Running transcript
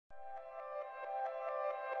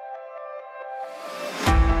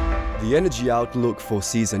The energy outlook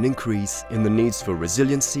foresees an increase in the needs for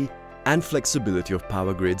resiliency and flexibility of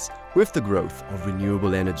power grids with the growth of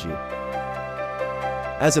renewable energy.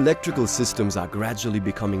 As electrical systems are gradually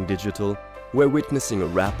becoming digital, we're witnessing a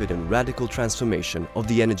rapid and radical transformation of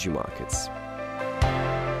the energy markets.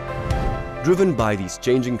 Driven by these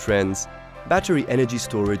changing trends, battery energy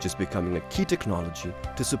storage is becoming a key technology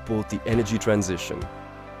to support the energy transition.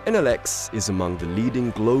 Enel is among the leading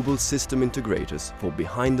global system integrators for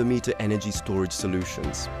behind-the-meter energy storage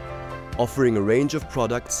solutions, offering a range of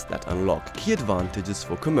products that unlock key advantages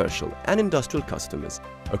for commercial and industrial customers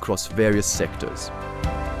across various sectors.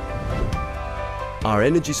 Our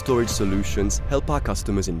energy storage solutions help our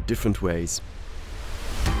customers in different ways,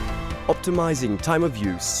 optimizing time of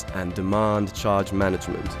use and demand charge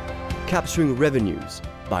management, capturing revenues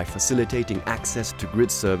by facilitating access to grid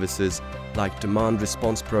services like demand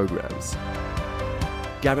response programs,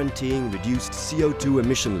 guaranteeing reduced CO2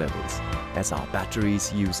 emission levels as our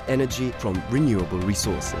batteries use energy from renewable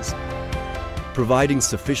resources, providing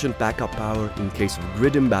sufficient backup power in case of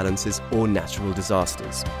grid imbalances or natural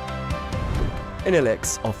disasters.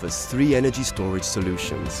 Enel offers 3 energy storage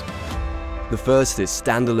solutions. The first is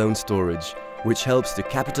standalone storage, which helps to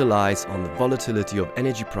capitalize on the volatility of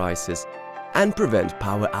energy prices and prevent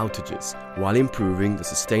power outages while improving the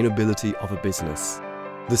sustainability of a business.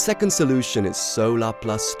 The second solution is Solar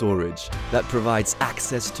Plus Storage that provides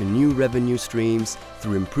access to new revenue streams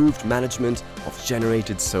through improved management of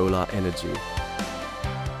generated solar energy.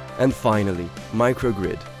 And finally,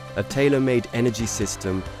 Microgrid, a tailor-made energy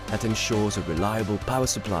system that ensures a reliable power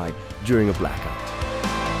supply during a blackout.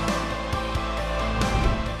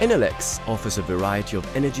 Enel offers a variety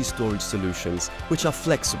of energy storage solutions which are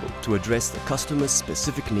flexible to address the customer's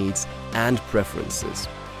specific needs and preferences.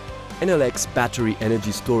 Enel battery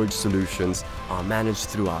energy storage solutions are managed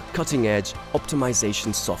through our cutting-edge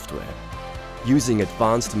optimization software. Using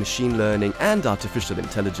advanced machine learning and artificial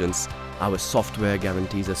intelligence, our software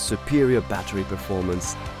guarantees a superior battery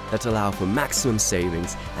performance that allow for maximum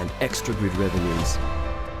savings and extra grid revenues.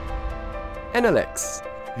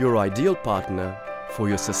 Enel, your ideal partner for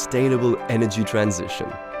your sustainable energy transition.